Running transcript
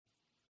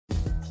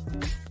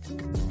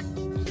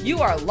You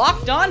are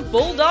Locked On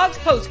Bulldogs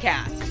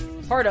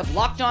POSTCAST, part of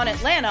Locked On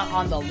Atlanta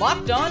on the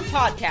Locked On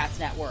Podcast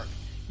Network.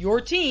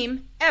 Your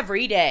team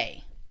every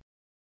day.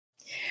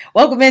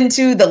 Welcome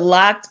into the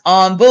Locked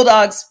On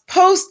Bulldogs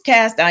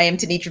POSTCAST. I am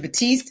Tenitra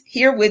Batiste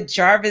here with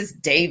Jarvis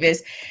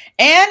Davis.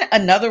 And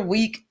another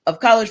week of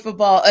college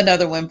football,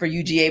 another win for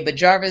UGA. But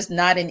Jarvis,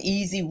 not an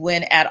easy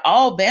win at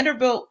all.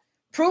 Vanderbilt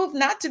proved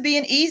not to be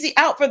an easy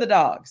out for the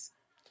Dogs.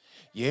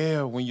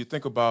 Yeah, when you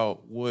think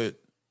about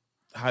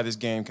how this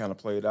game kind of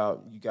played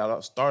out, you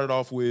got started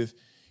off with,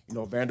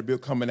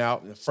 Vanderbilt coming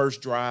out in the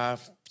first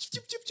drive,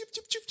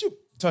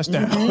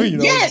 touchdown,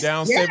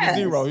 down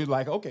 7-0. He's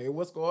like, okay,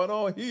 what's going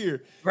on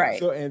here? Right.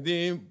 So, and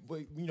then,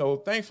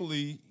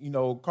 thankfully,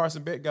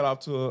 Carson Beck got off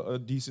to a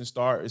decent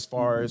start as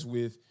far as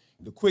with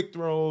the quick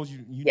throws.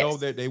 You know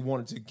that they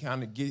wanted to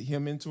kind of get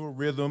him into a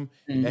rhythm.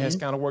 That has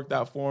kind of worked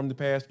out for him the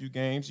past few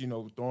games,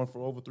 throwing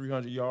for over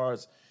 300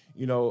 yards,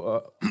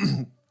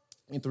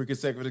 in 3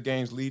 consecutive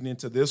games leading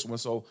into this one.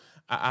 So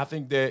I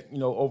think that,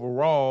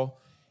 overall,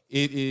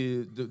 it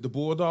is the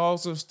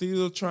Bulldogs are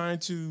still trying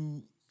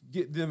to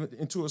get them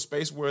into a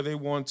space where they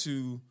want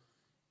to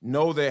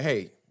know that,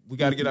 hey, we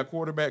got to get our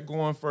quarterback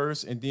going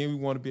first, and then we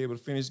want to be able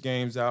to finish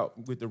games out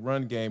with the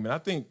run game. And I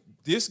think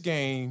this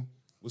game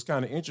was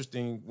kind of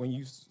interesting when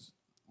you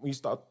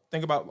start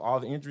think about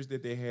all the injuries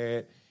that they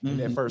had in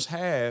that first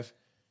half.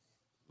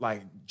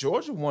 Like,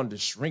 Georgia wanted to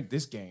shrink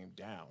this game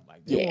down.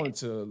 Like, they wanted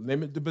to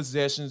limit the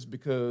possessions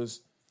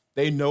because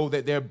they know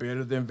that they're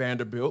better than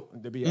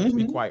Vanderbilt, to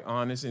be quite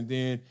honest. And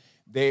then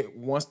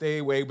once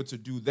they were able to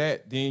do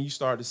that, then you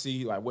start to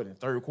see, like, in the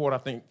third quarter, I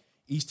think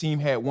each team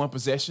had one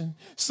possession.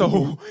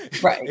 So,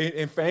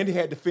 and Vandy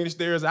had to finish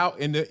theirs out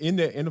in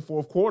the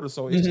fourth quarter.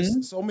 So it's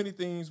just so many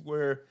things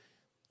where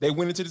they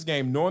went into this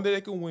game knowing that they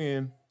could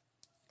win,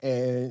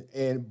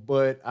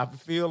 but I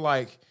feel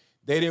like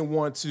they didn't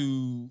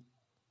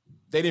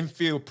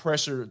feel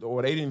pressured,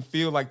 or they didn't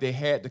feel like they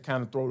had to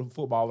kind of throw the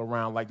football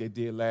around like they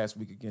did last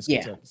week against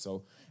Kentucky.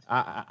 So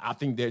I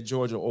think that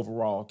Georgia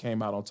overall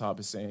came out on top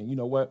of saying, you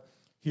know what,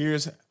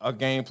 here's a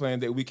game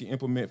plan that we can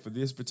implement for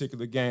this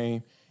particular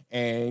game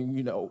and,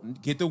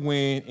 get the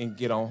win and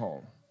get on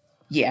home.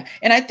 Yeah,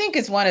 and I think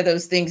it's one of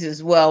those things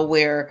as well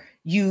where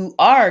you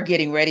are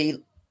getting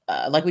ready,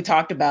 like we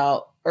talked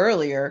about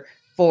earlier,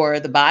 for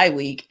the bye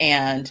week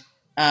and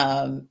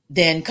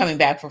then coming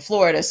back for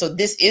Florida. So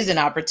this is an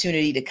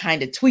opportunity to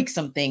kind of tweak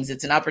some things.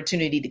 It's an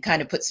opportunity to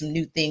kind of put some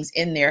new things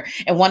in there.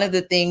 And one of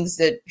the things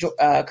that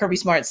Kirby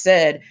Smart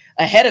said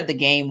ahead of the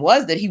game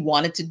was that he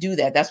wanted to do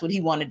that. That's what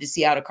he wanted to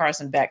see out of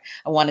Carson Beck.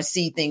 I want to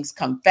see things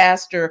come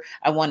faster.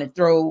 I want to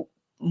throw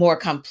more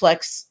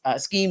complex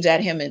schemes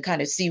at him and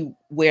kind of see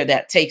where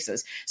that takes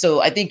us.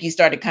 So I think you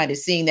started kind of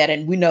seeing that.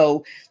 And we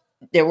know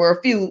there were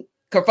a few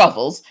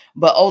kerfuffles,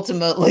 but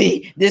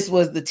ultimately this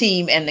was the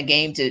team and the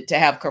game to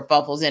have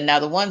kerfuffles. And now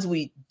the ones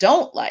we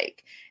don't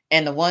like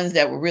and the ones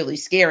that were really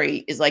scary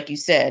is, like you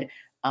said,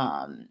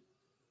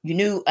 you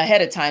knew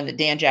ahead of time that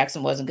Dan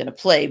Jackson wasn't going to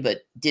play,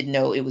 but didn't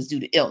know it was due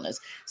to illness.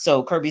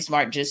 So Kirby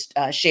Smart just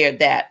shared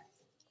that.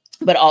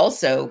 But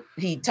also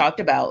he talked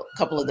about a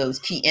couple of those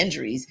key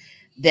injuries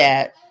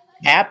that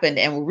happened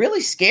and were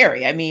really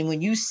scary. I mean,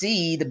 when you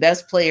see the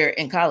best player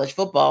in college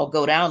football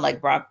go down like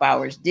Brock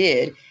Bowers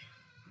did,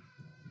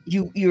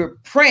 you're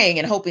praying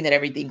and hoping that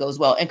everything goes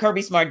well. And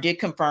Kirby Smart did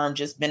confirm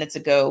just minutes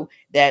ago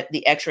that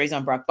the x-rays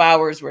on Brock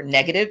Bowers were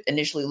negative.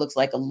 Initially looks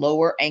like a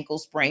lower ankle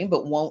sprain,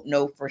 but won't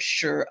know for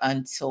sure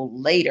until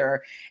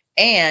later.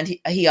 And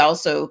he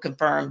also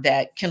confirmed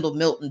that Kendall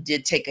Milton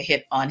did take a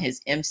hit on his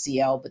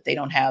MCL, but they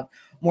don't have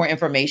more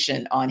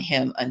information on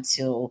him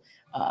until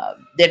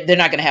they're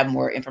not going to have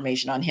more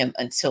information on him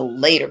until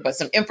later. But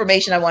some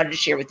information I wanted to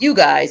share with you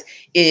guys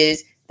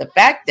is the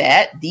fact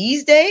that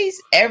these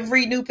days,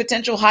 every new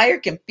potential hire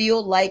can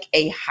feel like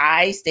a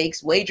high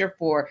stakes wager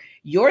for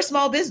your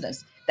small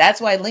business. That's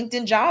why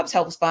LinkedIn Jobs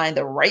helps find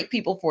the right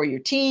people for your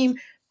team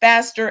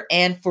faster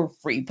and for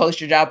free.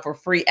 Post your job for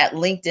free at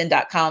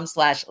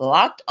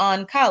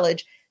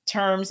linkedin.com/lockedoncollege.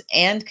 Terms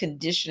and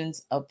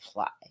conditions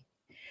apply.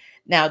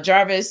 Now,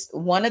 Jarvis,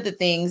 one of the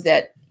things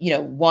that,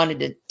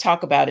 wanted to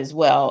talk about as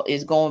well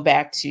is going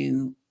back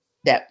to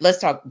that. Let's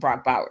talk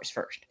Brock Bowers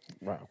first.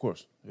 Right, of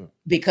course. Yeah.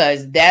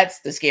 Because that's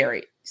the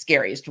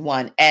scariest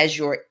one, as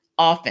your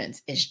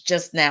offense is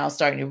just now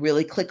starting to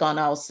really click on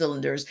all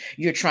cylinders.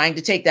 You're trying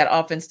to take that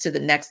offense to the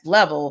next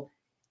level,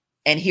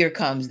 and here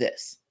comes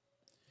this.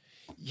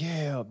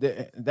 Yeah,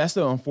 that's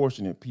the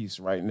unfortunate piece,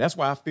 right? And that's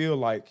why I feel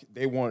like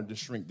they wanted to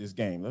shrink this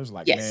game. It was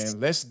like, man,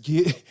 let's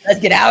get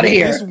out of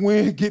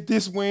here. Get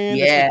this win.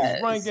 Yes. Let's get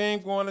this run game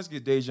going. Let's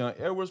get Dejon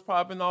Edwards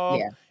popping off.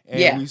 Yeah.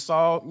 And we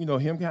saw,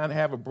 him kind of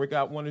have a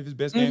breakout, one of his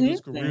best games of his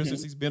career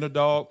since he's been a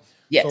Dog.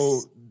 Yes.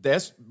 So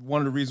that's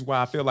one of the reasons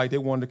why I feel like they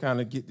wanted to kind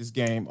of get this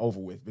game over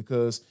with,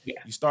 because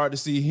you start to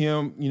see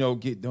him,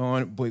 get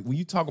done. But when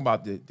you talk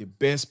about the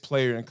best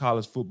player in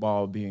college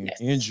football being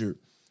injured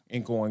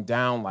and going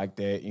down like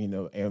that,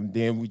 and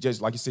then we just,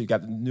 like you said, you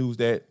got the news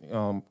that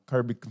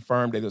Kirby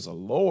confirmed that there's a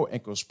lower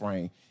ankle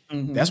sprain.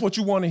 That's what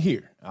you want to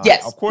hear.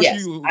 Yes. Of course,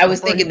 I was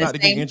thinking not the to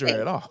get same injured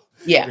thing. at all.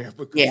 Yeah.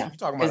 Because Yeah. you're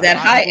talking Because about a that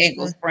high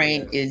ankle ankle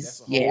sprain that's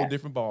is, a whole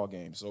different ball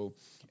game. So,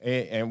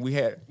 and you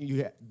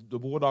had the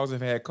Bulldogs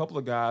have had a couple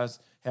of guys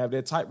have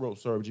that tightrope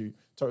surgery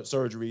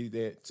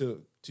that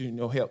to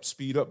help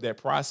speed up that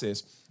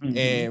process.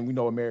 And we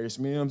know Amarius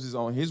Mims is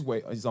on his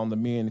way. He's on the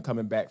mend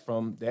coming back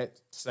from that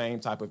same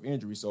type of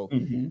injury. So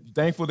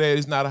thankful that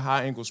it's not a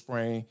high ankle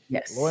sprain.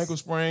 Yes. Low ankle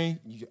sprain,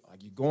 you're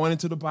going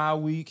into the bye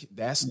week.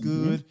 That's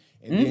good.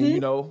 And then,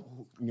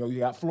 you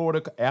got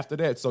Florida after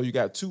that. So you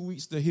got 2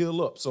 weeks to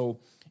heal up. So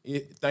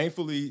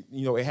thankfully,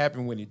 it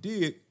happened when it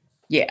did.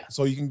 Yeah.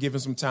 So you can give him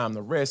some time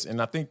to rest.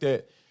 And I think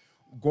that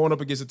going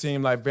up against a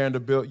team like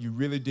Vanderbilt, you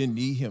really didn't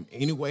need him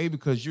anyway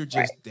because you're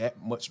just that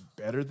much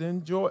better than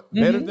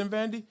better than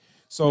Vandy.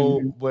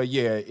 So, but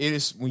yeah, it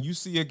is when you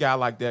see a guy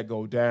like that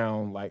go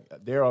down, like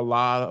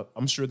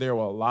I'm sure there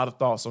were a lot of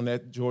thoughts on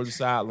that Georgia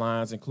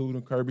sidelines,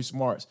 including Kirby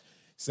Smarts,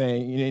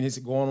 saying, and it's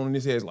going on in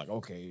his head, it's like,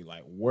 okay,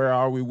 like where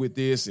are we with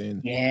this?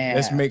 And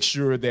let's make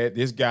sure that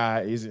this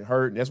guy isn't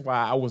hurt. And that's why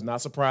I was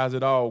not surprised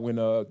at all when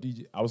I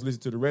was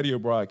listening to the radio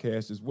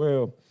broadcast as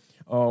well.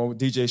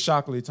 DJ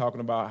Shockley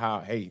talking about how,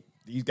 hey,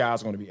 these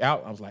guys are going to be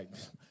out. I was like,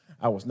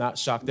 I was not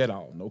shocked at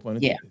all. No pun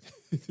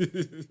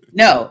intended.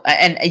 No,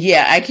 and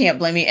I can't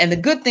blame you. And the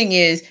good thing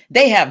is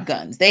they have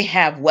guns, they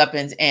have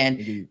weapons,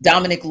 and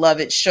Dominic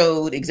Lovett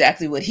showed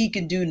exactly what he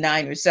can do: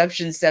 9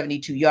 receptions,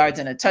 72 yards,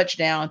 and a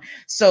touchdown.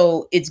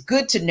 So it's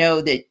good to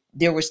know that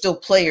there were still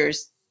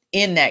players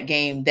in that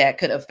game that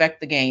could affect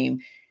the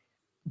game.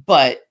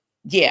 But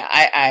yeah,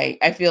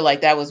 I feel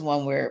like that was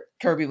one where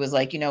Kirby was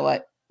like, you know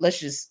what, let's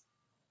just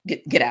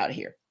get out of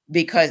here,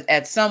 because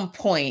at some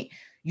point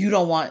you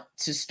don't want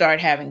to start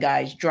having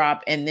guys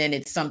drop and then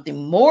it's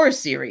something more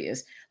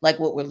serious like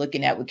what we're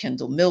looking at with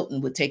Kendall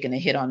Milton with taking a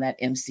hit on that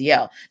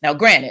MCL. Now,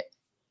 granted,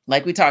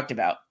 like we talked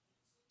about,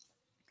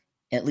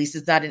 at least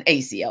it's not an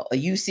ACL. A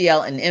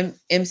UCL and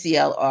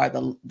MCL are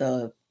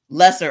the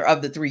lesser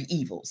of the 3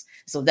 evils.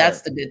 So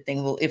that's the good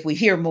thing. Well, if we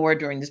hear more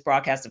during this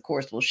broadcast, of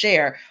course, we'll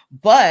share.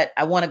 But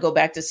I want to go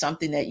back to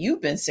something that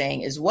you've been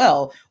saying as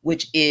well,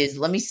 which is,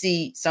 let me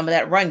see some of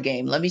that run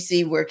game. Let me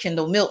see where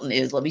Kendall Milton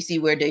is. Let me see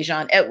where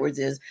Dejon Edwards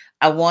is.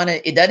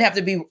 It doesn't have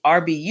to be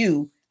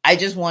RBU. I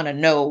just want to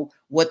know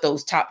what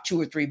those top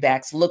 2 or 3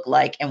 backs look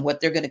like and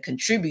what they're going to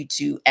contribute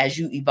to as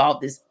you evolve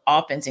this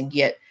offense and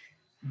get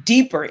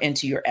deeper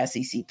into your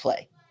SEC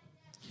play.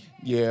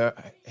 Yeah.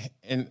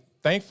 And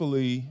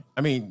thankfully,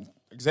 I mean,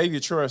 Xavier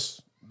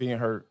Truss being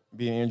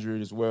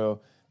injured as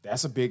well,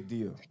 that's a big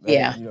deal.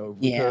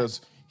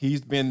 Because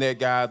he's been that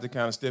guy to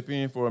kind of step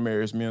in for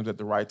Amarius Mims at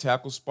the right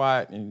tackle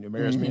spot. And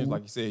Amarius Mims,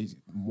 like you said, he's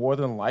more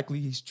than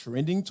likely he's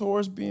trending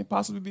towards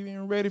possibly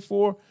being ready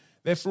for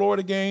that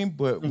Florida game,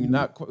 but we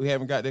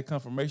haven't got that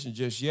confirmation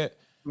just yet.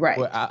 Right.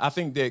 But I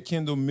think that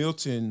Kendall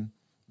Milton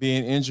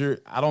being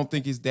injured, I don't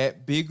think is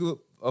that big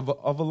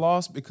of a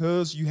loss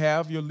because you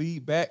have your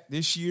lead back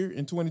this year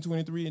in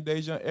 2023 in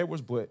Dejon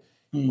Edwards. But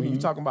when you're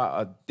talking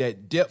about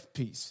that depth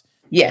piece,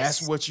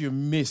 that's what you're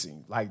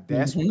missing. Like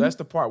that's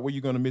the part where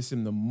you're going to miss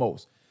him the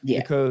most.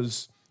 Yeah.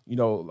 Because,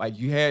 like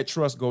you had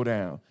Truss go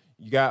down.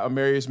 You got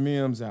Amarius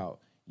Mims out.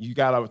 You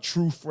got a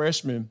true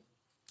freshman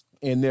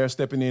in there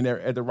stepping in there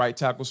at the right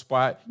tackle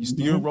spot. You're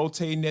still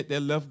rotating at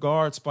that left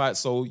guard spot.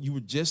 So you were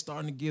just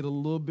starting to get a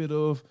little bit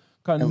of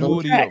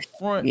continuity up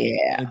front.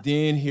 Yeah. And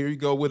then here you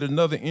go with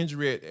another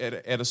injury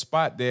at a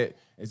spot that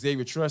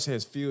Xavier Truss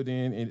has filled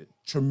in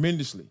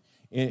tremendously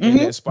in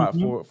that spot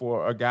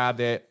for a guy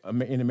that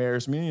in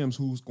Amarius Mims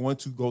who's going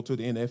to go to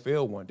the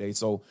NFL one day.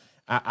 So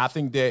I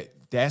think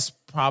that's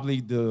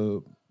probably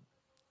the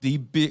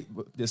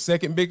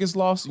second biggest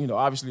loss.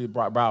 Obviously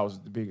Brock Bowers is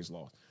the biggest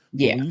loss.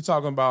 Yeah. But when you're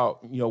talking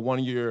about, one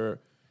of your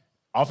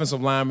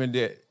offensive linemen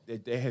that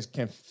has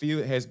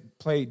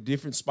played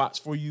different spots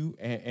for you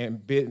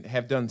and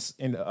have done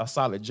a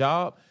solid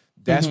job,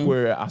 that's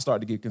where I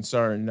start to get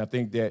concerned. And I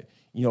think that,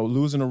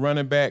 losing a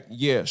running back,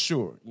 yeah,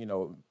 sure.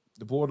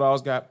 The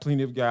Bulldogs got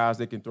plenty of guys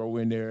they can throw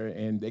in there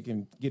and they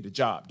can get the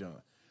job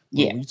done.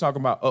 But when you're talking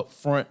about up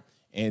front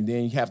and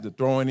then you have to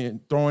throwing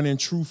in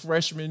true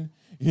freshmen,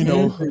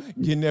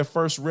 getting their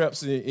first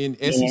reps in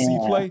SEC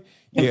play.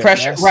 Yeah,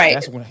 pressure,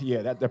 that's when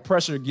the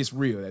pressure gets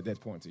real at that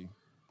point too.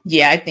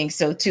 Yeah, I think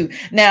so too.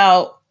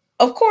 Now,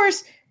 of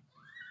course,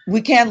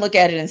 we can look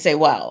at it and say,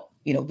 wow,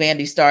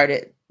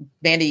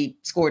 Vandy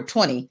scored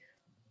 20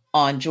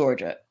 on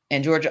Georgia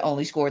and Georgia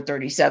only scored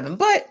 37.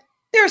 But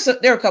there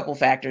are a couple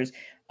factors.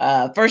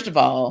 First of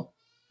all,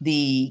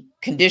 the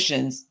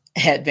conditions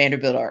at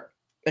Vanderbilt are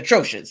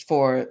atrocious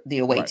for the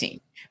away team.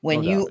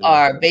 When you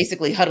are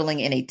basically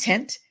huddling in a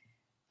tent,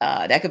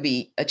 that could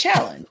be a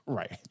challenge.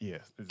 Right. Yeah.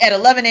 At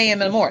 11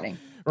 a.m. in the morning.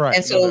 Right.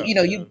 And so,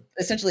 you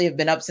essentially have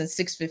been up since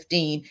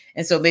 6:15.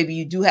 And so maybe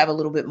you do have a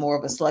little bit more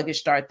of a sluggish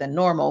start than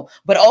normal.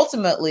 But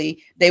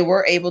ultimately, they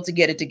were able to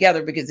get it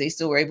together because they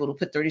still were able to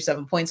put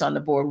 37 points on the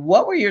board.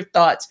 What were your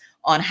thoughts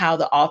on how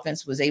the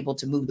offense was able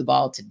to move the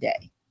ball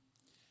today?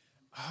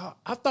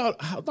 I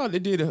thought they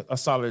did a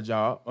solid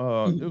job.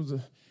 It was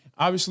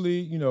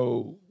obviously,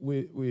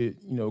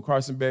 with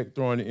Carson Beck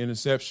throwing the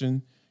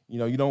interception,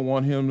 You don't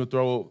want him to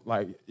throw,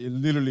 like, it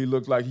literally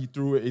looked like he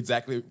threw it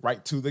exactly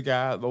right to the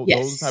guy. Those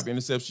are the type of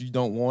interceptions you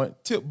don't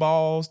want. Tip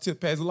balls, tip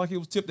passes, like it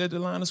was tipped at the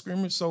line of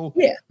scrimmage. So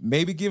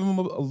maybe give him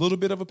a little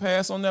bit of a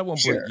pass on that one.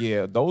 Sure. But,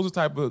 yeah, those are the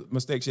type of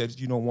mistakes that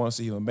you don't want to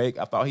see him make.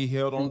 I thought he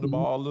held on to the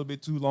ball a little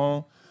bit too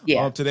long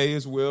today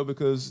as well,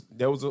 because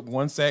there was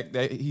one sack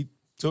that he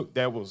took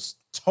that was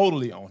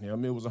totally on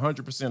him. It was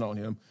 100% on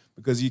him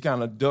because he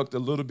kind of ducked a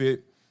little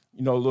bit,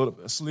 a little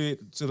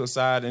slid to the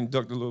side and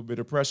ducked a little bit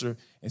of pressure.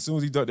 As soon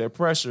as he ducked that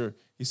pressure,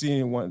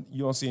 you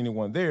don't see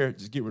anyone there,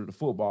 just get rid of the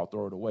football,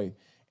 throw it away.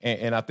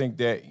 And I think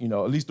that,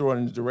 at least throw it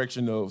in the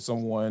direction of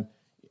someone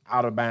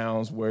out of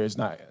bounds where it's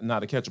not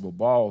a catchable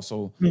ball.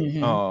 So,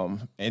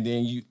 and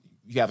then you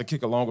have to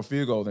kick a longer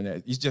field goal than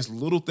that. It's just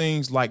little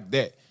things like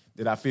that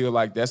I feel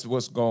like that's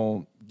what's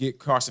going to get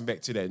Carson back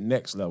to that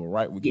next level,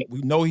 right?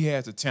 We know he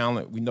has the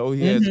talent. We know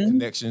he has the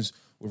connections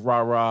with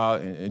Ra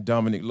and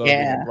Dominic Lovett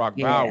and Brock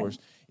Bowers.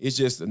 It's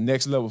just the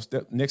next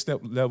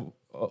step level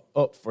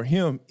up for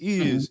him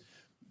is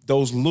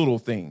those little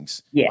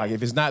things. Yeah. Like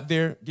if it's not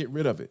there, get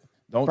rid of it.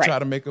 Don't try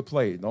to make a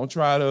play. Don't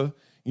try to,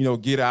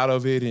 get out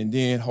of it and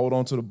then hold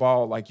on to the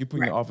ball. Like you're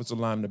putting your offensive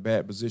line in a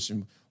bad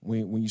position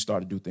when you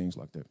start to do things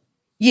like that.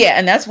 Yeah,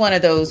 and that's one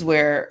of those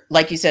where,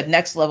 like you said,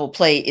 next level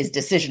play is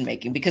decision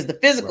making because the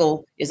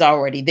physical is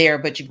already there,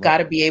 but you've got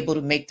to be able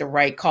to make the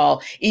right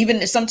call.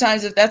 Even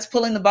sometimes if that's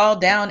pulling the ball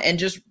down and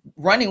just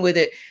running with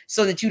it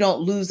so that you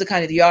don't lose the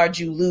kind of yards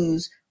you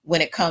lose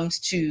when it comes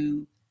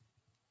to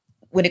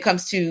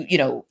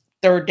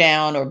third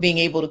down or being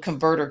able to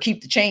convert or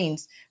keep the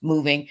chains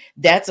moving.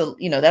 That's a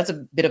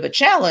bit of a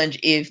challenge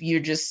if you're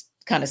just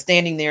kind of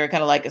standing there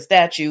kind of like a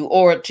statue,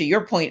 or to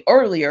your point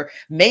earlier,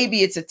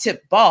 maybe it's a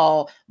tip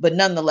ball, but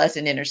nonetheless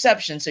an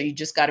interception. So you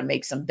just got to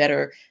make some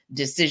better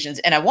decisions.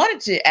 And I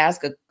wanted to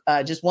ask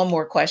just one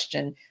more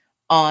question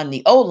on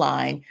the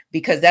O-line,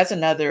 because that's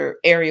another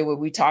area where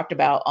we talked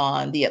about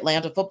on the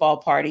Atlanta Football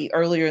Party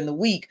earlier in the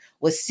week,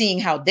 was seeing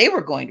how they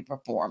were going to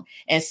perform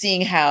and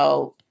seeing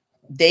how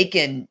they're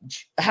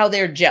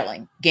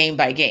gelling game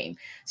by game.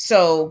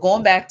 So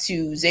going back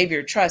to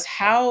Xavier Truss,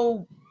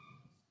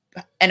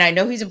 and I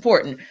know he's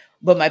important,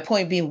 but my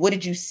point being, what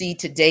did you see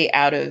today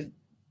out of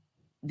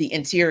the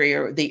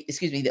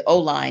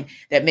O-line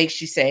that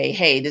makes you say,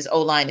 hey, this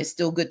O-line is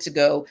still good to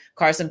go.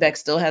 Carson Beck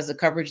still has the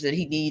coverage that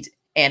he needs,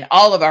 and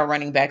all of our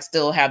running backs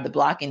still have the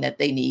blocking that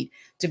they need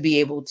to be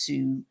able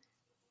to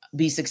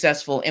be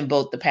successful in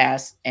both the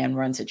pass and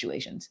run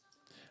situations?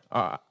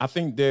 I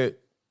think that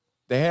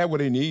they have what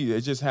they need.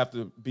 They just have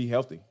to be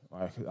healthy,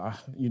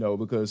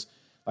 because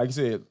like I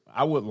said,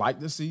 I would like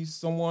to see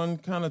someone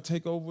kind of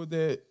take over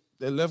that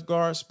left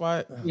guard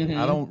spot.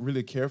 I don't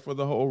really care for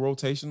the whole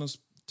rotational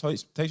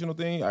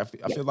thing. I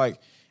feel like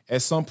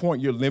at some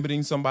point you're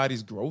limiting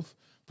somebody's growth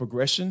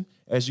progression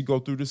as you go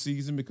through the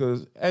season,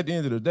 because at the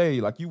end of the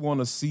day, like, you want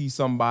to see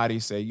somebody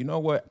say, you know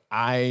what,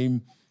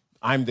 I'm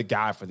the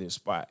guy for this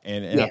spot.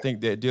 And I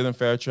think that Dylan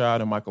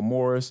Fairchild and Michael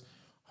Morris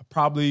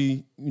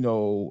probably,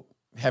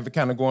 have it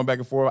kind of going back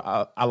and forth.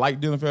 I like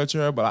Dylan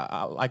Fairchild, but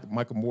I like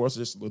Michael Morris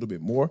just a little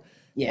bit more.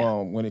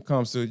 When it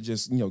comes to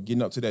just,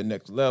 getting up to that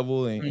next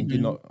level and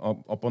getting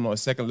up on a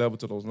second level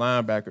to those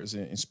linebackers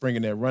and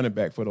springing that running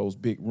back for those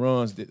big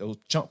runs, those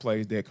chunk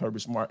plays that Kirby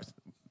Smart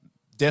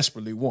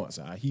desperately wants.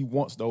 He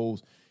wants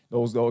those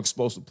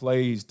explosive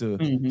plays to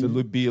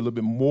be a little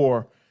bit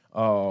more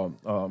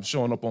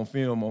showing up on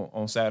film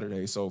on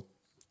Saturday. So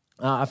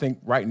I think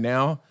right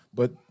now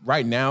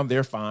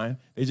they're fine.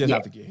 They just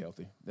have to get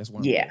healthy. That's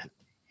one. Yeah.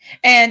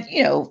 And,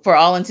 for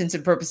all intents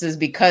and purposes,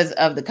 because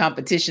of the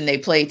competition they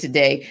played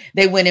today,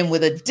 they went in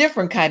with a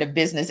different kind of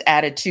business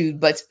attitude.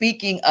 But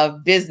speaking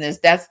of business,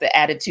 that's the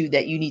attitude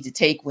that you need to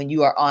take when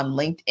you are on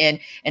LinkedIn.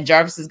 And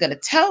Jarvis is going to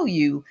tell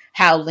you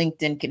how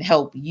LinkedIn can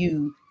help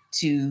you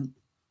to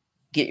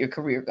get your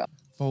career going.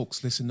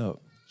 Folks, listen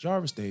up.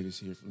 Jarvis Davis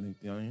here from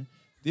LinkedIn.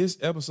 This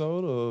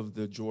episode of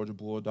the Georgia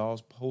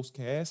Bulldogs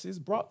POSTCAST is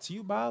brought to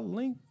you by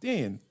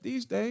LinkedIn.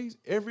 These days,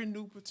 every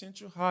new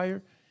potential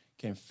hire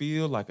can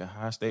feel like a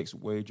high-stakes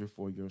wager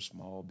for your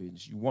small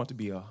business. You want to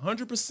be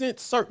 100%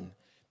 certain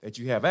that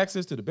you have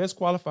access to the best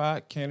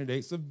qualified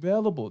candidates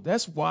available.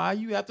 That's why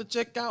you have to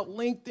check out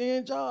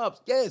LinkedIn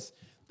Jobs. Yes,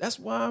 that's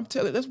why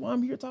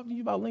I'm here talking to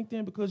you about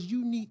LinkedIn, because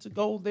you need to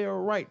go there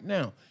right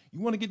now. You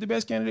want to get the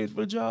best candidates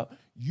for the job?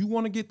 You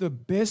want to get the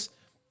best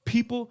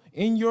people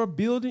in your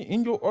building,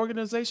 in your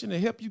organization, to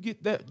help you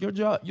get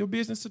your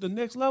business to the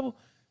next level?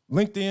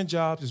 LinkedIn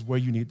Jobs is where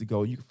you need to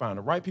go. You can find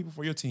the right people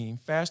for your team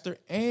faster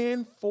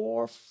and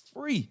for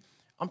free.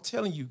 I'm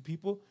telling you,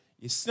 people,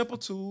 it's simple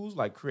tools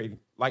like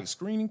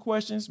screening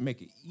questions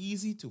make it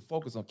easy to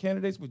focus on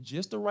candidates with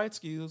just the right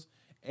skills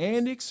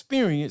and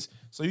experience,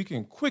 so you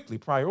can quickly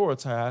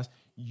prioritize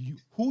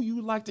who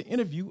you like to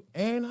interview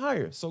and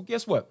hire. So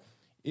guess what?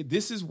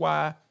 This is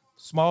why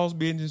small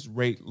business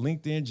rate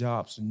LinkedIn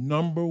Jobs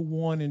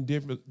 #1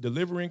 in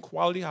delivering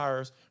quality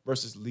hires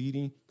versus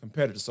leading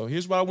competitors. So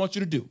here's what I want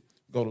you to do.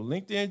 Go to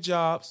LinkedIn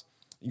Jobs.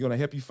 You're going to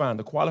help you find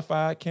the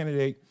qualified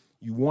candidate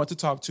you want to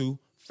talk to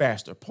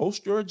faster.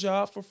 Post your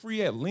job for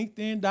free at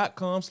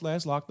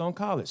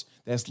linkedin.com/lockedoncollege.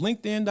 That's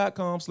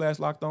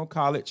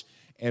linkedin.com/lockedoncollege,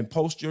 and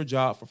post your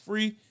job for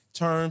free.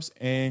 Terms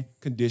and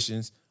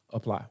conditions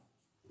apply.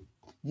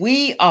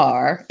 We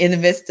are in the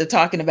midst of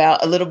talking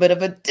about a little bit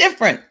of a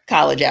different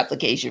college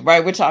application,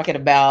 right? We're talking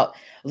about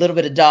a little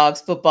bit of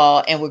Dogs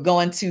football, and we're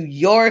going to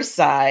your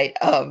side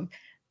of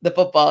the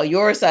football,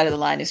 your side of the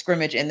line of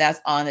scrimmage, and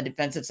that's on the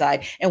defensive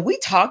side. And we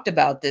talked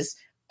about this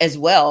as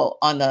well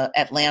on the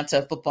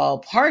Atlanta football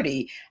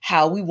party,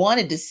 how we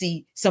wanted to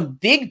see some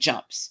big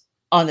jumps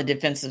on the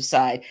defensive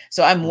side.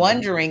 So I'm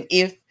wondering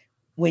if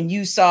when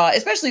you saw,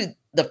 especially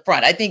the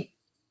front, I think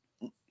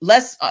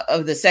less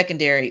of the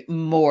secondary,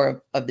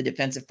 more of the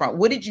defensive front.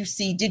 What did you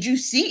see? Did you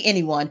see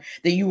anyone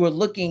that you were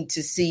looking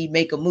to see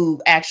make a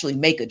move, actually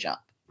make a jump?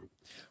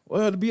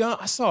 Well, to be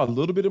honest, I saw a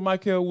little bit of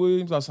Michael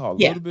Williams. I saw a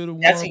little bit of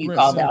that's Warren who you Brinson.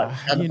 called out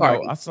on the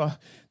party. I saw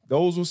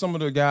those were some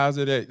of the guys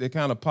that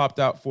kind of popped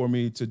out for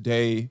me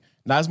today.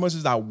 Not as much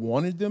as I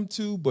wanted them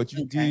to, but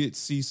you did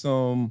see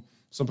some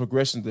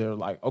progression there.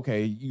 Like,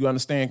 okay, you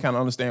understand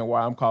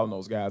why I'm calling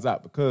those guys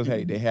out, because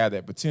hey, they have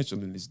that potential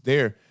and it's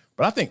there.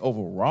 But I think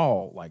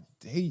overall, like,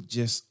 they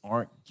just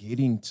aren't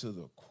getting to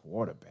the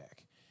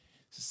quarterback.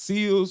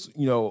 Seals,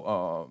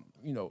 was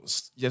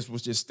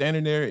just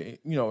standing there,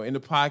 in the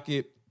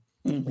pocket.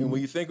 And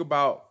when you think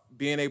about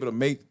being able to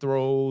make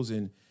throws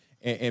and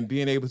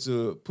being able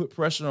to put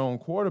pressure on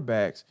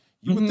quarterbacks,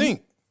 you would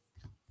think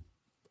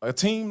a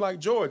team like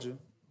Georgia,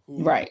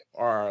 who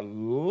are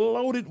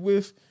loaded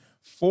with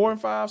 4-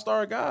 and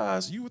 5-star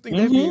guys, you would think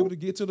they'd be able to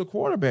get to the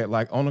quarterback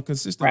like on a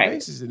consistent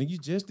basis, and you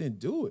just didn't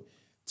do it.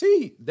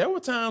 There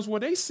were times where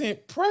they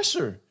sent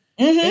pressure,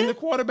 and the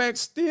quarterback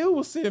still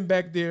was sitting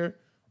back there,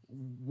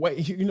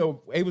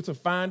 able to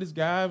find his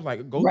guys,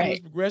 like go through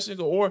his progressions,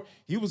 or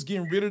he was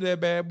getting rid of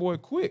that bad boy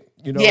quick.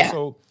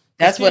 So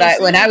that's what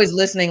when I was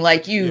listening,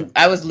 like you,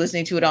 I was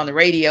listening to it on the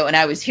radio, and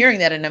I was hearing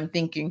that, and I'm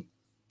thinking,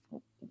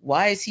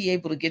 why is he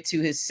able to get to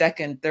his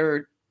second,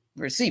 third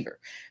receiver?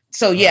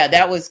 So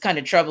that was kind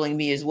of troubling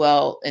me as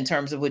well in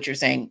terms of what you're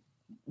saying.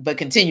 But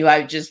continue.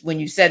 When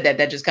you said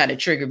that just kind of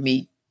triggered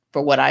me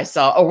for what I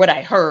saw or what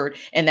I heard,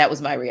 and that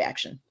was my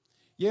reaction.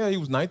 Yeah, he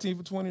was 19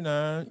 for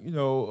 29,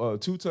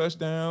 2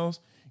 touchdowns.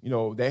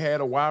 They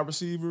had a wide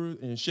receiver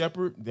in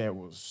Shepard that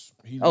looks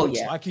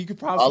like he could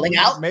probably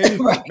maybe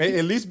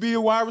at least be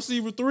a wide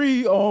receiver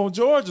 3 on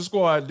Georgia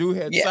squad. Dude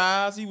had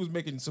size. He was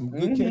making some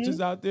good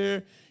catches out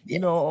there,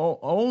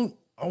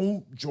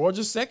 on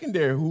Georgia's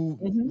secondary, who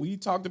we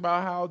talked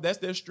about how that's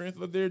their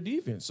strength of their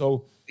defense.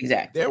 So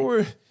there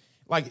were,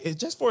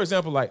 just for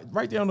example, like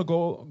right there on the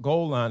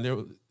goal line, there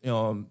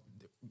on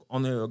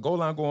the goal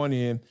line going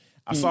in,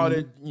 I saw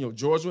that,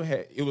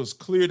 Georgia it was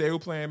clear they were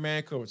playing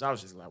man coverage. I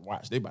was just like,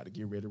 watch, they about to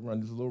get ready to run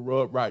this little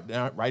rub right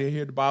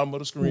here at the bottom of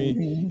the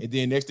screen. And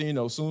then next thing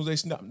as soon as they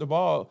snapped the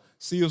ball,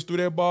 Seals threw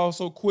that ball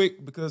so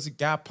quick because the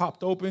guy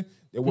popped open.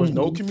 There was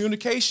no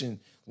communication.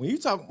 When you're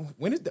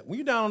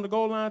down on the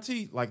goal line,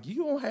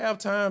 you don't have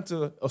time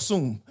to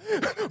assume.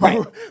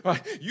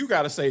 You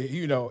got to say,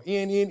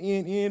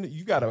 in.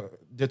 You got to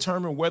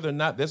determine whether or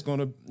not that's going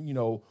to,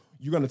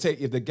 you're going to take,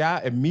 if the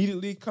guy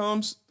immediately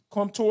come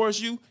towards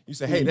you, you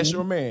say, hey, that's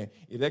your man.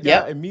 If that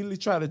guy immediately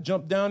try to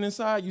jump down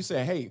inside, you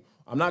say, hey,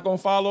 I'm not going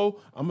to follow.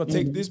 I'm going to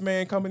take this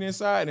man coming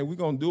inside, and we're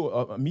going to do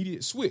an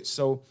immediate switch.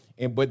 So,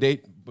 but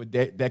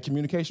that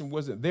communication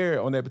wasn't there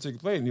on that particular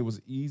play, and it was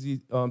an easy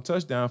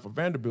touchdown for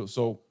Vanderbilt.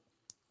 So,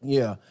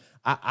 yeah,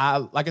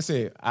 I like I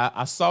said,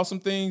 I saw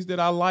some things that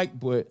I liked,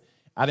 but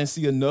I didn't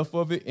see enough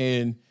of it.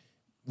 And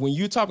when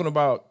you're talking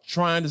about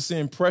trying to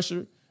send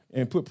pressure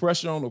and put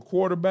pressure on the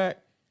quarterback,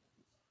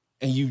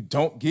 and you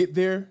don't get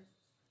there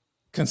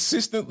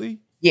consistently,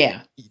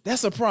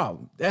 that's a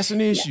problem. That's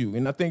an issue.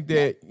 And I think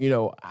that,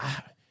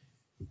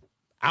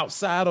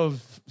 outside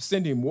of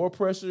sending more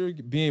pressure,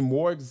 being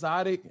more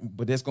exotic,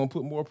 but that's going to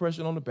put more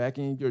pressure on the back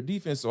end of your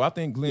defense. So I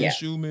think Glenn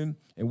Schumann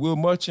and Will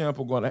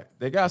Muschamp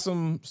they got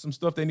some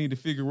stuff they need to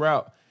figure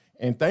out.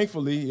 And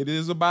thankfully, it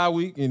is a bye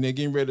week, and they're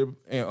getting ready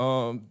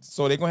to,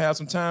 so they're going to have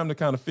some time to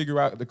kind of figure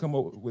out, to come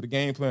up with a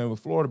game plan with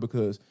Florida,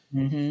 because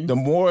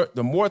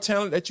the more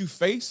talent that you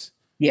face,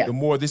 the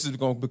more this is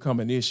going to become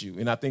an issue.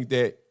 And I think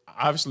that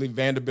obviously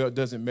Vanderbilt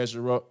doesn't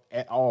measure up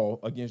at all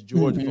against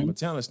Georgia from a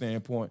talent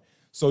standpoint.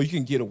 So you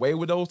can get away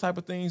with those type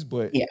of things.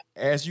 But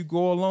as you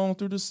go along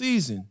through the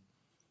season,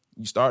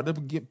 you start to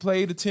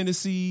play the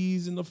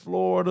Tennessees and the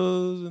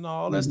Floridas and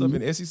all that stuff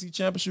in the SEC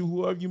championship,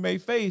 whoever you may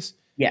face.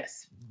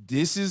 Yes.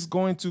 This is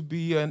going to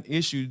be an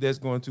issue that's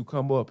going to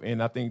come up.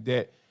 And I think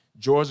that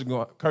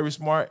Georgia, Kirby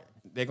Smart,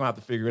 they're going to have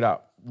to figure it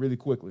out really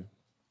quickly.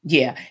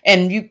 Yeah.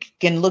 And you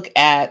can look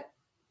at,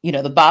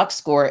 the box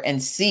score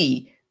and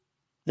see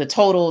the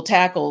total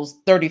tackles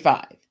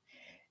 35.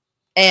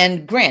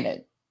 And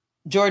granted,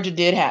 Georgia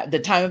did have the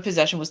time of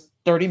possession was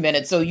 30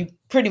 minutes. So you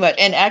pretty much,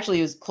 and actually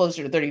it was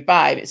closer to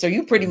 35. So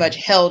you pretty much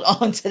held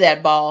on to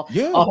that ball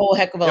a whole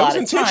heck of a lot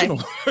of time.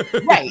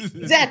 Right,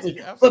 exactly.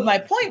 But my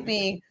point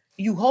being,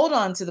 you hold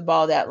on to the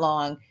ball that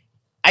long,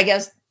 I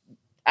guess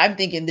I'm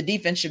thinking the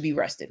defense should be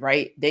rested,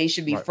 right? They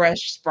should be Right.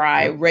 fresh,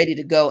 spry, Yep. ready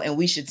to go. And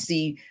we should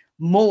see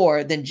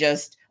more than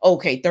just,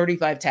 okay,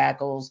 35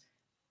 tackles,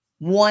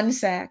 1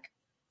 sack,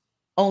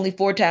 only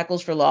 4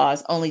 tackles for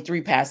loss, only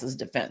 3 passes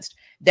defensed.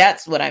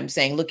 That's what I'm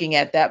saying. Looking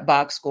at that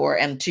box score,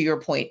 and to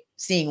your point,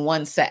 seeing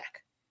 1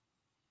 sack,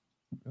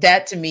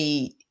 that to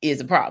me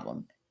is a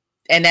problem.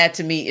 And that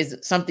to me is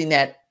something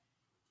that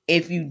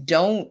if you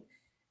don't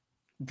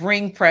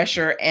bring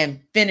pressure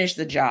and finish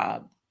the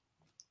job,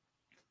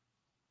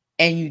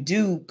 and you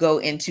do go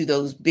into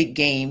those big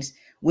games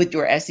with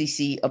your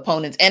SEC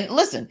opponents, and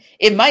listen,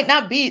 it might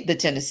not be the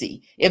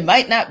Tennessee, it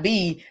might not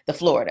be the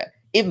Florida,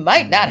 it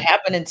might not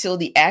happen until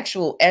the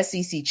actual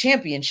SEC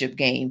championship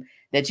game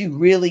that you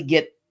really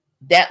get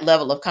that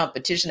level of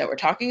competition that we're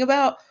talking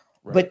about.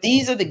 Right. But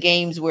these are the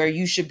games where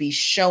you should be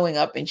showing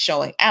up and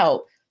showing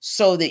out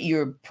so that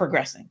you're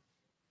progressing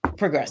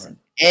right.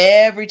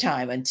 Every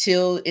time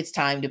until it's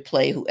time to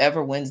play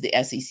whoever wins the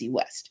SEC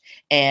West.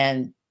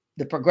 And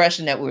the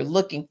progression that we're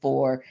looking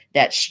for,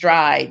 that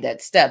stride,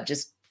 that step,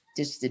 just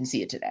didn't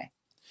see it today.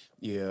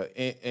 Yeah,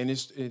 and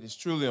it's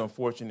truly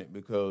unfortunate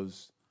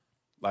because,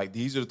 like,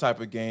 these are the type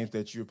of games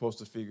that you're supposed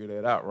to figure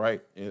that out,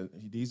 right? And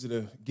these are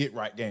the get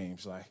right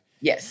games. Like,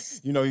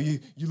 yes, you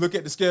look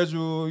at the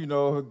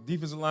schedule,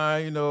 defensive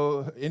line,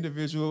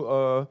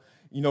 individual,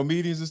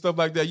 meetings and stuff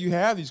like that. You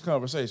have these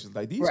conversations,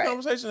 like these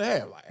conversations I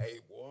have, like, hey,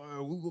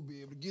 boy, we're gonna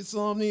be able to get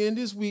something in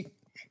this week.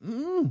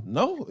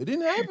 No, it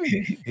didn't happen.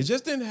 It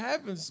just didn't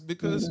happen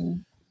because,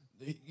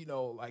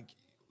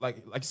 like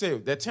you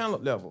said, that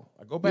talent level.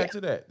 I go back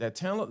to that. That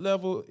talent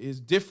level is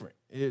different.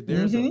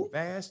 There's a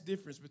vast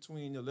difference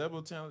between the level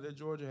of talent that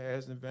Georgia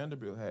has and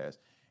Vanderbilt has.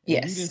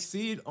 And you didn't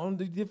see it on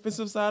the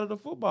defensive side of the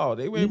football.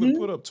 They were able to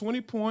put up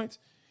 20 points.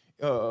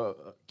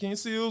 Ken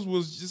Seals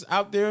was just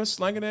out there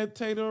slinging that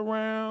tater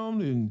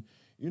around, and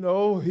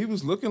he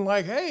was looking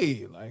like,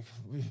 hey, like,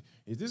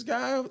 is this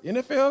guy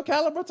NFL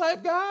caliber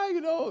type guy?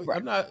 Right.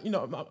 I'm not,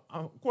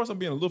 of course I'm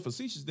being a little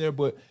facetious there,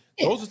 but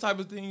those are the type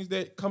of things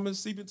that come and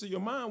seep into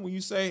your mind when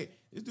you say,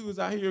 this dude is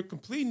out here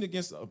competing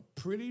against a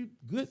pretty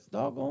good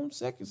doggone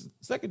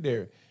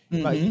secondary.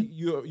 Like,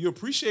 you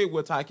appreciate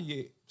what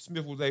Tyke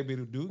Smith was able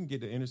to do and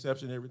get the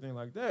interception and everything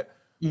like that.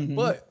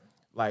 But,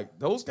 like,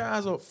 those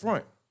guys up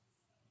front,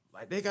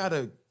 like,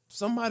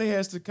 somebody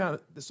has to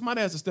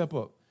step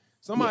up.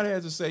 Somebody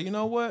has to say, you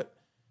know what?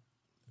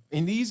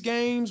 In these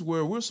games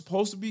where we're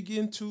supposed to be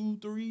getting 2,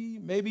 3,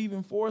 maybe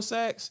even 4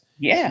 sacks,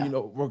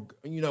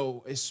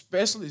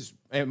 especially,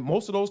 and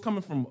most of those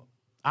coming from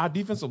our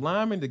defensive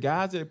linemen, the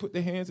guys that put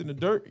their hands in the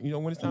dirt,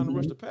 when it's time to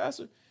rush the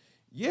passer.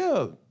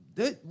 Yeah,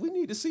 we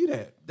need to see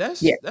that.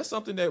 That's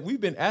something that we've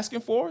been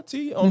asking for, on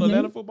the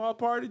Atlanta Football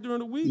Party during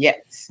the week.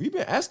 Yes. We've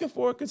been asking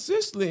for it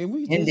consistently, and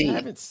we just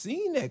haven't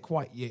seen that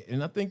quite yet.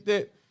 And I think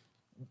that,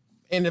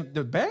 and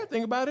the bad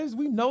thing about it is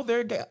we know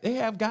they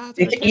have guys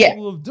that are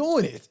capable of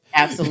doing it.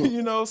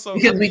 Absolutely. So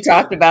because we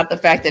talked about the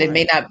fact that it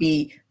may not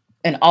be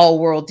an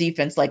all-world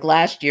defense like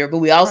last year, but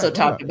we also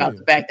talked about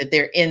the fact that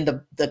they're in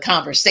the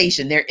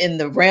conversation. They're in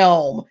the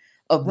realm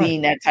of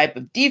being that type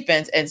of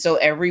defense. And so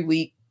every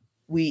week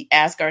we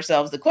ask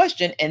ourselves the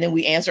question, and then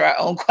we answer our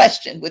own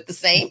question with the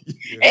same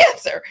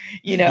answer,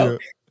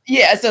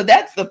 Yeah, so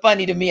that's the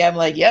funny to me. I'm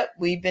like, yep,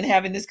 we've been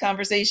having this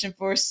conversation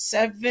for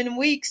 7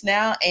 weeks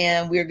now,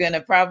 and we're going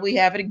to probably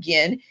have it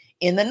again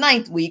in the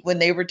 9th week when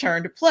they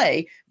return to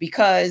play,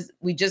 because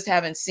we just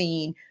haven't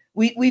seen,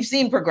 we've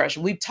seen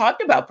progression. We've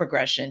talked about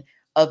progression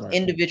of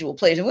individual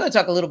players, and we're going to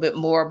talk a little bit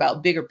more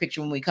about bigger picture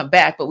when we come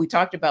back, but we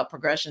talked about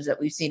progressions that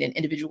we've seen in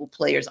individual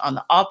players on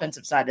the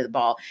offensive side of the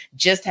ball,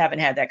 just haven't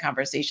had that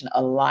conversation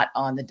a lot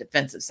on the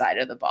defensive side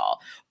of the ball.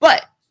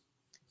 But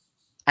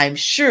I'm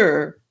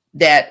sure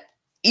that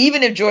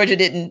even if Georgia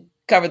didn't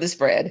cover the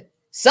spread,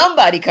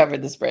 somebody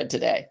covered the spread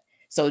today.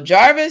 So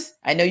Jarvis,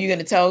 I know you're going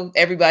to tell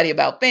everybody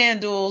about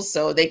FanDuel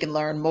so they can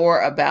learn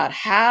more about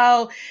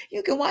how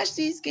you can watch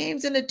these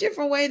games in a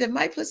different way that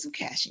might put some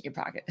cash in your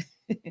pocket.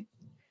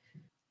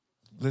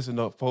 Listen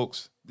up,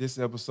 folks. This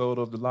episode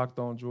of the Locked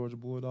On Georgia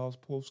Bulldogs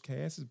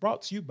Postcast is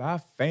brought to you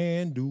by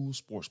FanDuel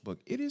Sportsbook.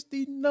 It is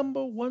the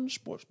 #1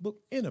 sportsbook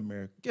in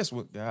America. Guess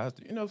what, guys?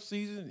 The NFL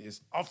season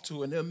is off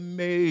to an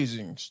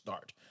amazing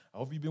start. I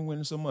hope you've been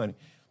winning some money.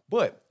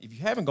 But if you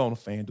haven't gone to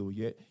FanDuel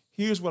yet,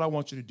 here's what I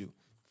want you to do.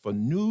 For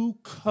new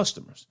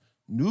customers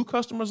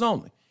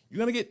only, you're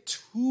going to get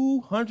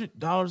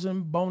 $200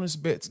 in bonus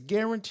bets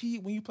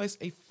guaranteed when you place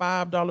a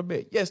 $5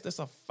 bet. Yes, that's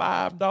a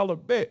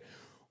 $5 bet.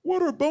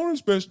 What are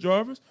bonus bets,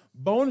 Jarvis?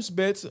 Bonus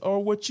bets are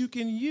what you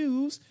can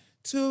use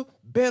to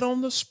bet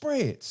on the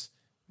spreads.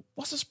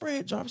 What's a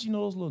spread, Jarvis? You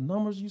know those little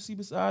numbers you see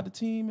beside the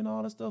team and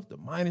all that stuff? The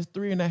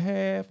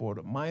 -3.5 or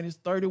the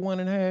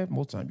 -31.5.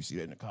 Most times you see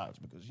that in the college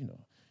because you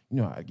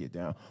know how I get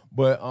down.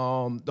 But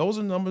those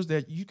are numbers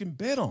that you can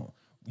bet on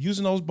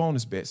using those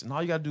bonus bets. And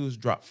all you got to do is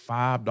drop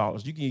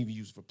 $5. You can even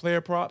use it for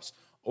player props,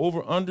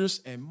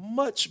 over-unders, and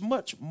much,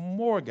 much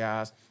more,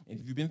 guys. And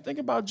if you've been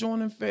thinking about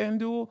joining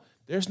FanDuel,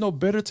 there's no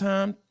better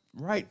time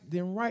right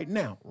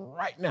now,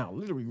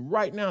 literally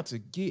right now to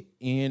get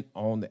in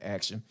on the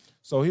action.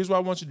 So here's what I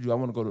want you to do. I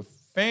want to go to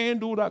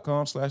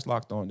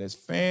FanDuel.com/locked-on. That's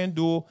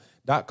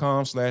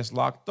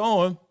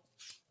FanDuel.com/locked-on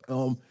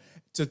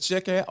to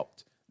check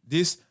out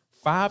this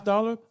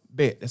 $5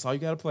 bet. That's all you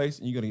got to place,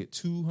 and you're going to get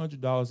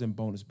 $200 in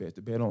bonus bet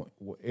to bet on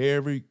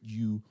whatever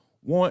you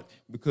want,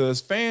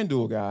 because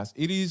FanDuel, guys,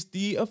 it is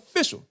the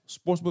official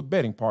sportsbook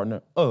betting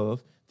partner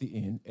of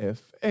the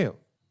NFL.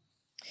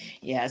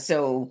 Yeah,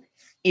 so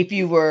if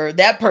you were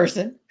that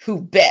person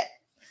who bet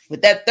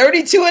with that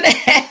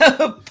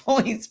 32.5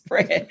 point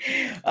spread,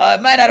 it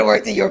might not have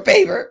worked in your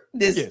favor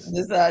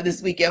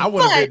this weekend. I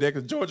wouldn't bet that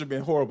because Georgia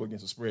been horrible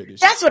against the spread this year.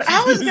 That's what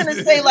I was going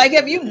to say. Like,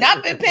 have you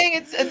not been paying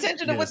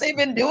attention to what they've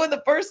been doing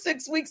the first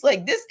 6 weeks?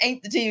 Like, this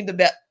ain't the team to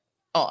bet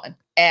on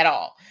at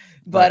all.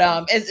 But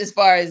as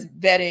far as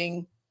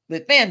betting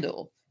with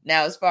FanDuel,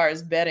 now as far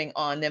as betting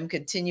on them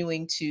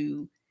continuing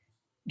to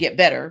get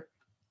better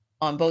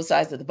on both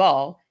sides of the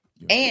ball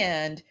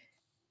and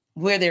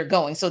where they're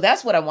going. So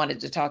that's what I wanted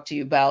to talk to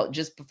you about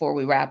just before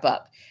we wrap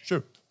up.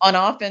 Sure. On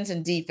offense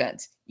and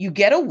defense, you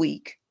get a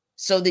week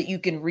so that you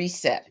can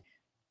reset.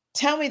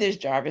 Tell me this,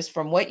 Jarvis,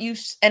 from what you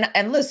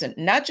and listen,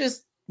 not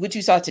just what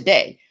you saw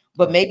today,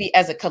 but maybe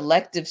as a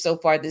collective so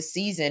far this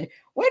season,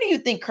 where do you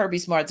think Kirby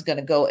Smart's going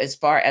to go as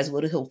far as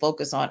what he'll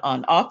focus on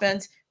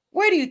offense?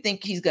 Where do you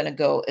think he's going to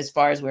go as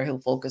far as where he'll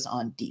focus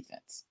on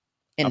defense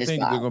in this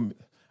battle?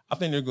 I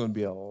think there's going to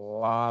be a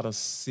lot of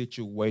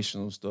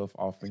situational stuff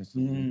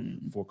offensively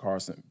for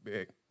Carson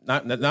Beck.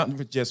 Not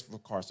just for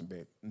Carson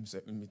Beck.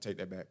 Let me take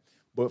that back.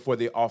 But for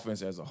the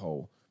offense as a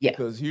whole. Yeah.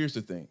 Because here's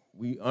the thing.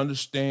 We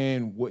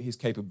understand what his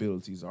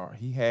capabilities are.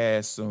 He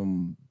has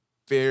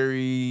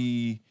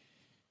he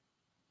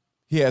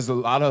has a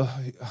lot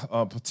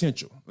of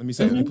potential. Let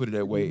me put it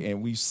that way.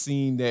 And we've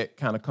seen that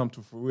kind of come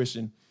to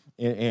fruition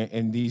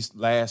in these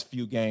last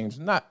few games.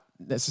 Not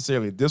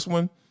necessarily this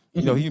one.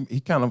 You know, he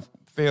kind of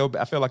failed.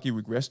 I felt like he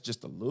regressed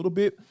just a little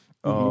bit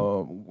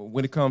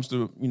when it comes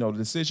to, the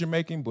decision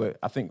making. But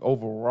I think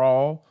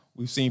overall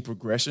we've seen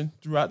progression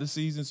throughout the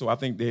season. So I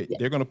think that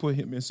they're going to put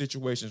him in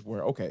situations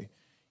where, okay,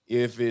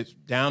 if it's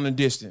down in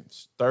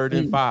distance, 3rd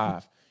and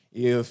 5,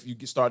 if you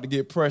start to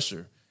get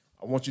pressure,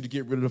 I want you to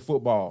get rid of the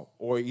football,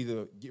 or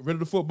either get rid of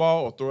the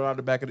football or throw it out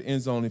the back of the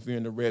end zone if you're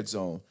in the red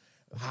zone.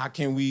 How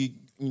can we,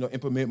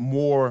 implement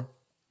more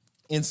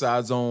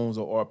inside zones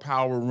or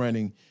power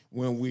running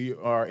when we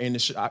are in the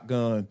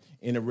shotgun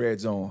in the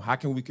red zone? How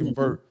can we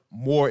convert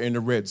more in the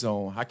red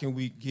zone? How can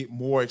we get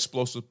more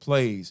explosive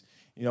plays?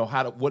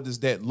 What does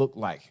that look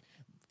like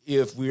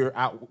if we're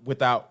out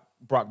without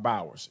Brock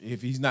Bowers,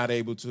 if he's not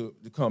able to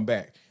come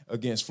back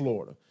against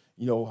Florida?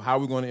 How are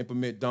we going to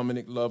implement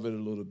Dominic Lovett a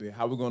little bit?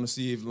 How are we going to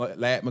see if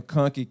Ladd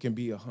McConkey can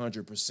be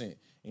 100%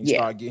 and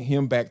start getting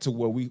him back to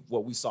what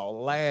we saw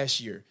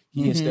last year?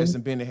 He and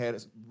Stetson Bennett had a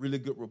really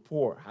good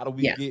rapport. How do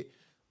we get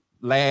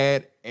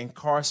Ladd and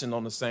Carson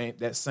on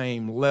that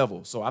same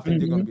level? So I think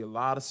there's going to be a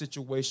lot of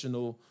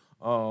situational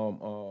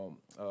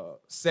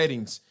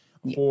settings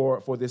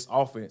for this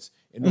offense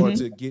in order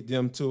to get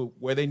them to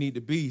where they need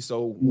to be.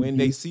 So when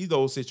they see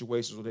those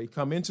situations, or they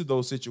come into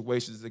those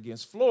situations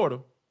against Florida,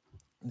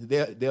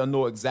 they'll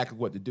know exactly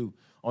what to do.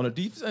 On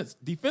the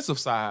defensive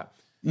side,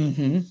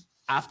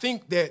 I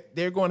think that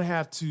they're going to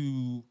have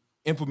to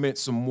implement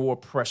some more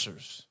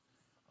pressures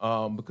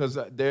because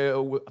I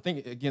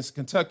think against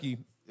Kentucky,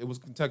 it was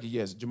Kentucky,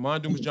 yes.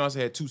 Jamon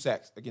Dumas-Johnson had 2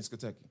 sacks against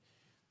Kentucky,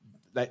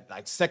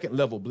 like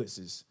second-level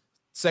blitzes,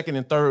 second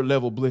and third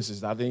level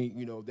blitzes. I think,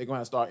 they're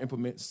going to start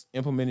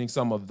implementing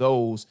some of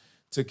those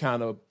to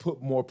kind of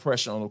put more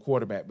pressure on the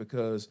quarterback,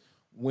 because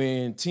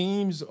when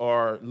teams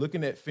are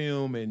looking at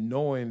film and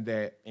knowing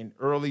that in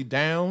early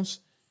downs,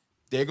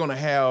 they're going to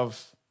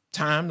have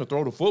time to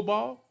throw the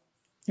football,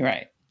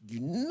 right?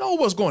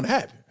 What's going to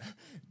happen.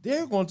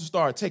 They're going to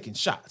start taking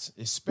shots,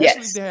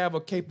 especially if they have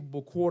a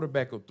capable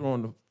quarterback of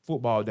throwing the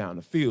football down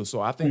the field. So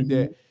I think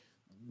that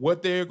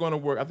what they're going to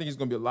work, I think it's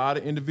going to be a lot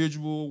of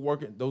individual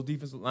work, those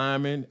defensive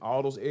linemen,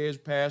 all those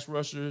edge pass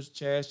rushers,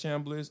 Chaz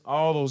Chambliss,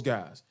 all those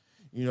guys.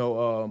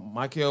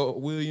 Michael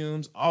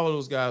Williams, all of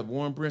those guys,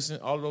 Warren Brinson,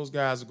 all of those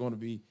guys are going to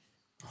be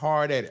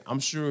hard at it.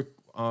 I'm sure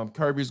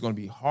Kirby is going to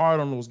be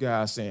hard on those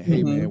guys, saying,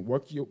 "Hey man,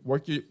 work your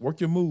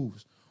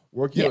moves,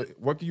 work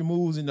your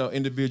moves in the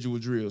individual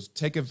drills.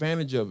 Take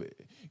advantage of it,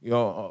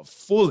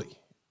 fully.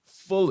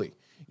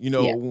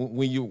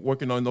 When you're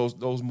working on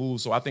those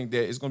moves." So I think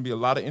that it's going to be a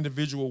lot of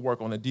individual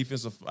work on the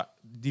defensive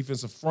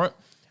front,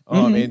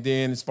 and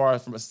then as far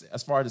as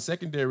the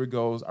secondary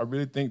goes, I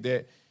really think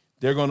that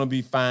they're going to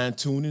be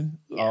fine-tuning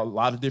a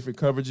lot of different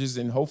coverages,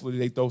 and hopefully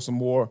they throw some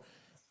more,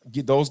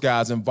 get those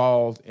guys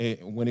involved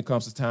when it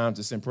comes to time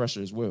to send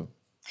pressure as well.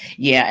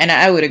 Yeah, and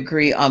I would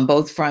agree on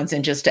both fronts.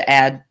 And just to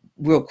add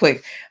real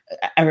quick,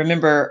 I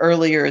remember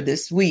earlier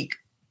this week,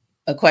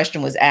 a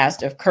question was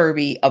asked of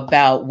Kirby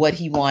about what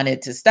he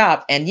wanted to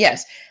stop. And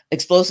yes,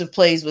 explosive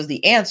plays was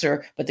the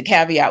answer, but the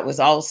caveat was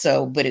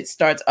also, but it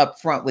starts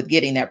up front with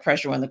getting that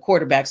pressure on the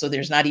quarterback. So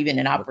there's not even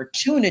an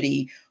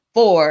opportunity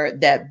for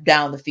that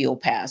down the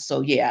field pass.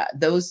 So yeah,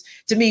 those,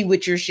 to me,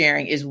 what you're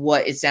sharing is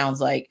what it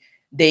sounds like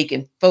they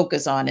can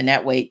focus on, and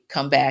that way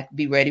come back,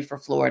 be ready for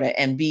Florida,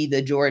 and be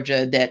the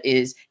Georgia that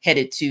is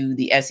headed to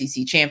the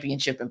SEC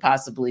championship and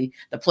possibly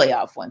the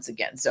playoff once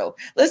again. So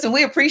listen,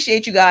 we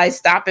appreciate you guys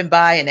stopping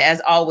by. And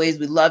as always,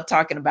 we love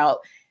talking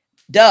about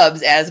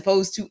dubs as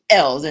opposed to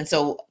L's. And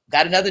so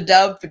got another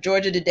dub for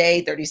Georgia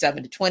today,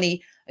 37-20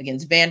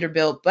 against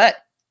Vanderbilt. But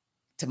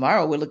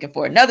tomorrow we're looking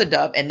for another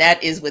dub, and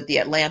that is with the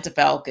Atlanta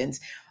Falcons.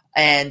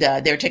 And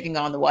they're taking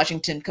on the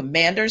Washington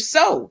Commanders.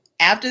 So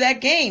after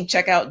that game,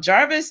 check out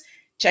Jarvis,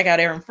 check out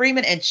Aaron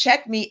Freeman, and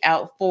check me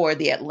out for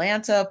the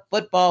Atlanta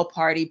Football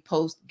Party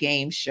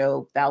post-game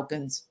show,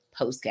 Falcons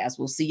Postcast.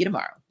 We'll see you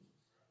tomorrow.